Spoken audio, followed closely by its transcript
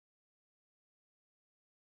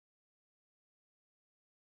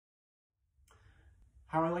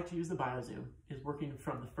How I like to use the BioZoom is working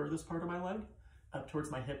from the furthest part of my leg up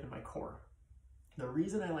towards my hip and my core. The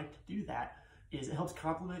reason I like to do that is it helps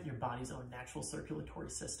complement your body's own natural circulatory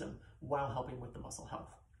system while helping with the muscle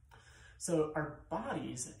health. So our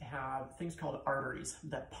bodies have things called arteries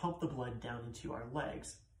that pump the blood down into our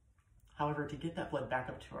legs. However, to get that blood back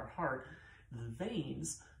up to our heart, the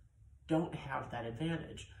veins don't have that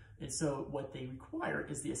advantage. And so what they require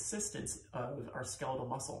is the assistance of our skeletal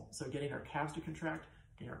muscle. So getting our calves to contract,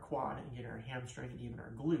 getting our quad, and getting our hamstring, and even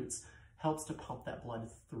our glutes helps to pump that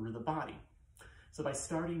blood through the body. So by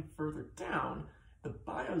starting further down, the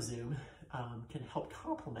BioZoom can help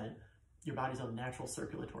complement your body's own natural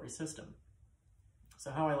circulatory system.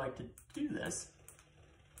 So how I like to do this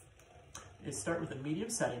is start with a medium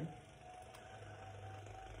setting,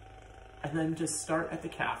 and then just start at the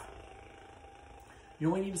calf. You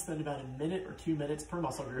only need to spend about 1 minute or 2 minutes per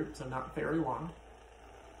muscle group, so not very long.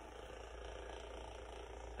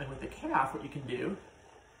 And with the calf, what you can do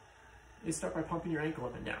is start by pumping your ankle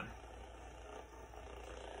up and down.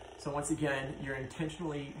 So once again, you're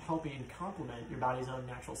intentionally helping complement your body's own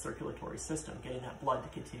natural circulatory system, getting that blood to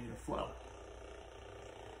continue to flow.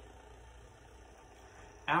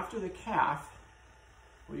 After the calf,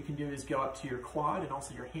 what you can do is go up to your quad and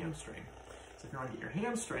also your hamstring. So if you want to get your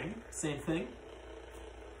hamstring, same thing.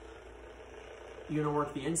 You're going to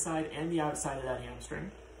work the inside and the outside of that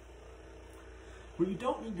hamstring. What you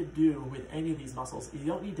don't need to do with any of these muscles is you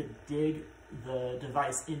don't need to dig the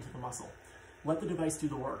device into the muscle. Let the device do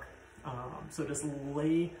the work. So just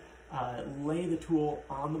lay the tool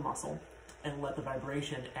on the muscle and let the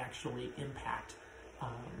vibration actually impact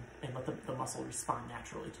and let the muscle respond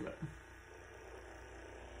naturally to it.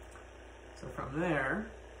 So from there,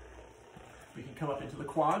 we can come up into the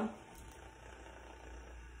quad.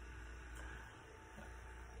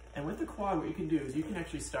 And with the quad, what you can do is you can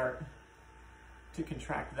actually start to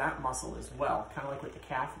contract that muscle as well. Kind of like with the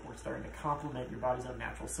calf, we're starting to complement your body's own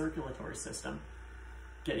natural circulatory system,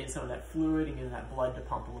 getting some of that fluid and getting that blood to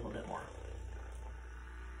pump a little bit more.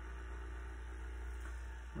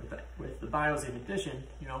 With the BioZoom addition,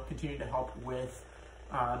 continue to help with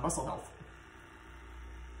muscle health.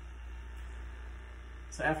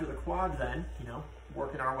 So after the quad then,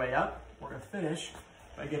 working our way up, we're gonna finish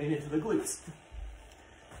by getting into the glutes.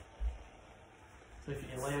 So if you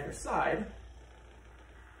can lay on your side,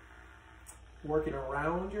 working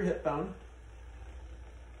around your hip bone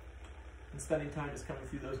and spending time just coming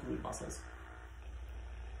through those glute muscles.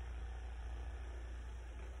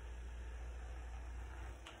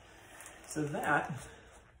 So that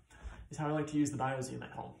is how I like to use the BioZoom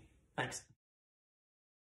at home. Thanks.